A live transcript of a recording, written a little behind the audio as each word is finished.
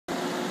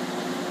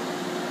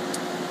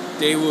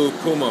Daewoo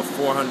Puma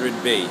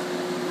 400B.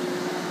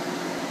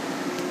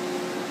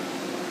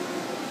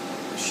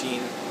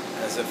 Machine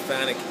has a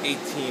FANUC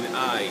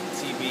 18i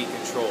TV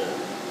control.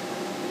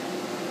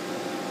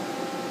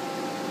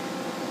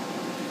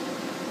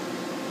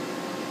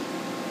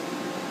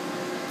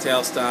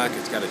 Tailstock,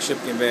 it's got a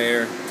chip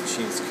conveyor.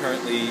 Machine is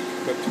currently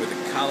equipped with a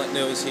collet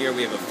nose here.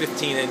 We have a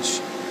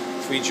 15-inch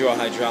 3-jaw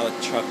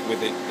hydraulic chuck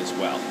with it as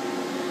well.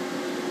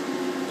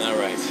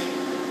 Alright.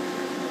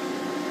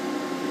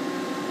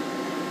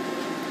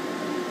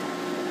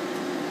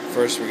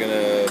 First we're going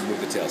to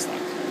move the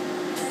tailstock.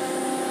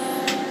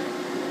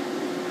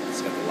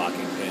 It's got the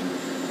locking pin.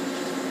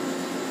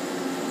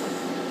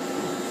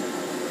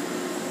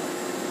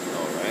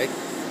 Alright,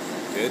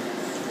 good.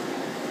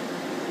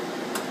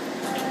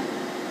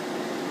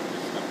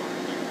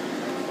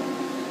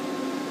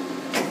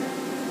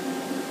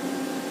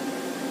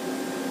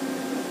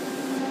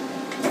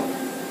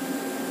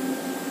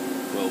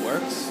 QUILL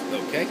works,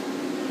 okay.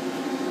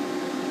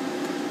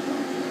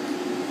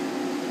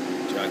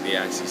 Jog the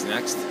axes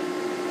next.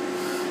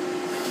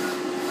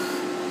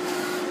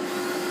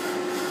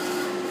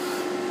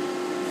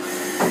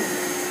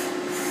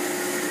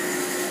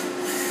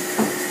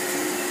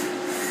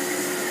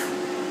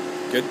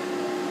 Good.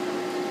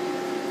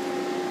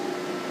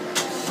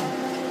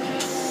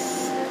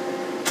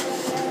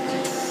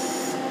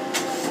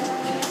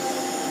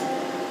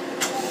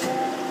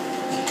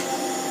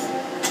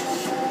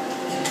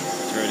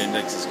 Turret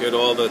index is good.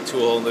 All the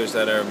tool holders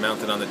that are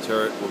mounted on the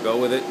turret will go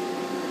with it.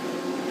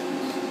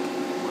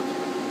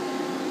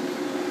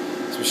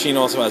 This machine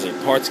also has a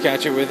parts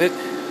catcher with it.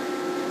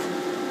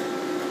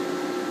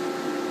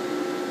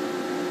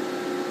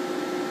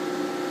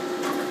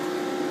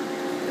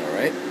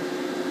 Alright.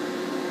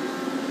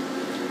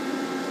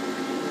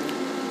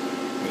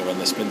 I'm going to run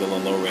the spindle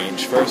on low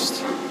range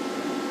first.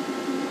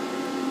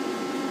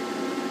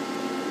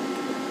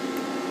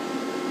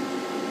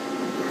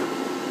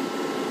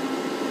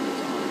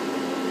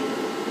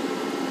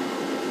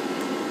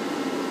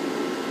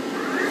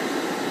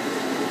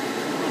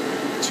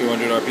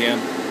 .200 RPM,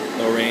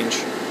 low range.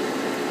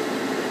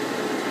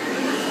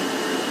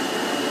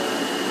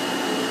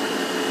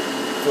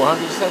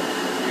 400 you said?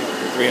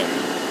 300.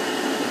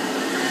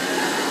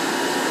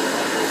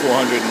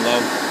 400 and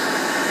low.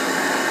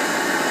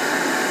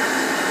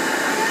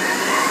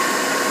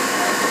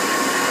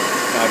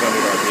 500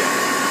 RPM,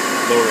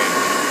 low range.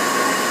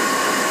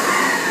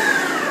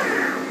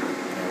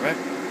 Alright.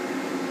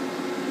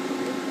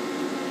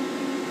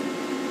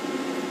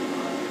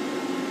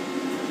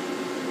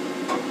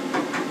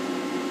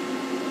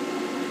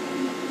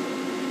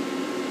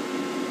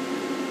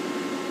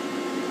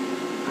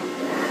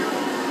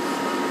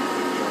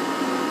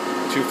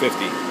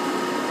 $250.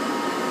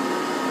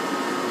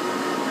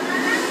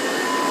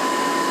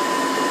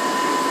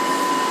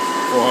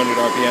 400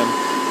 RPM.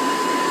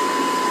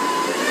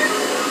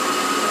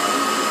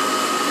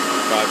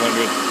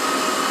 500.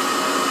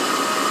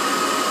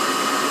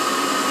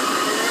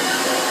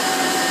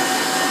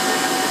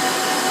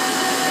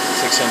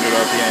 600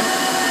 RPM.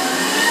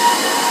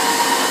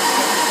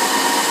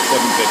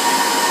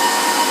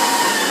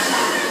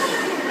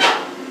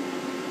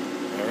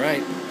 750. All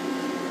right.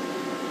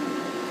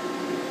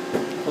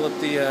 Pull up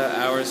the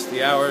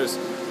hours.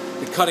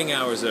 The cutting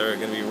hours are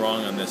going to be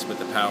wrong on this, but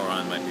the power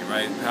on might be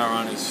right. Power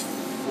on is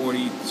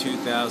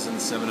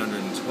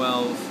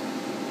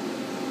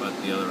 42,712,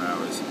 but the other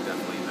hours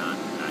definitely